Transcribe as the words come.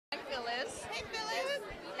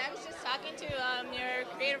to your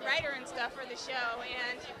creative writer and stuff for the show,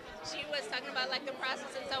 and she was talking about like the process.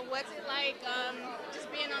 And so, what's it like just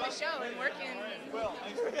being on the show and working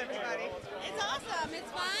with everybody? It's awesome. It's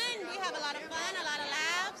fun. We have a lot of fun, a lot of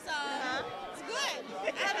laughs. It's good.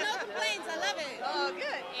 I have no complaints. I love it. Oh,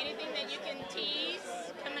 good. Anything that you can tease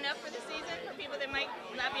coming up for the season for people that might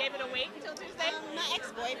not be able to wait until Tuesday? My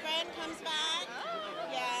ex-boyfriend comes back.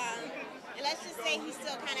 Yeah. And let's just say he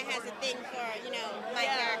still kind of has a thing for, my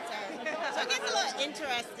character. So it gets a little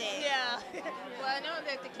interesting. Yeah. Well, I know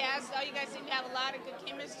that the cast, you guys seem to have a lot of good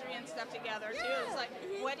chemistry and stuff together, too. It's like,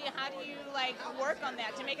 how do you, work on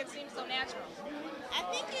that to make it seem so natural? I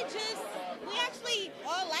think we actually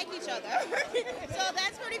all like each other. So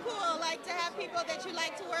that's pretty cool, to have people that you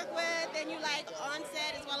like to work with and you like on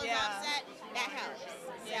set as well as off set. That helps.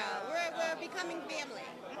 So we're becoming family.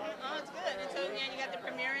 Oh, it's good. And so, you got the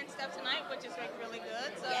premiere and stuff tonight, which is really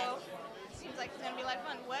good. So it seems like it's going to be a lot of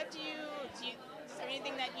fun. What do you, is there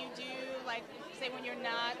anything that you do, say when you're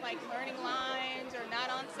not, learning lines or not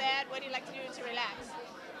on set? What do you like to do to relax?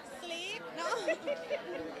 Sleep? No.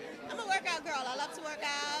 I'm a workout girl. I love to work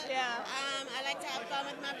out. Yeah. I like to have fun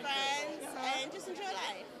with my friends and just enjoy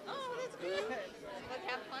life. Oh, that's good. Well,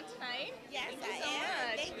 have fun tonight. Yes, Thank you so I am.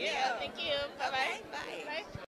 much. Thank you. Thank you. Bye-bye. Okay, bye.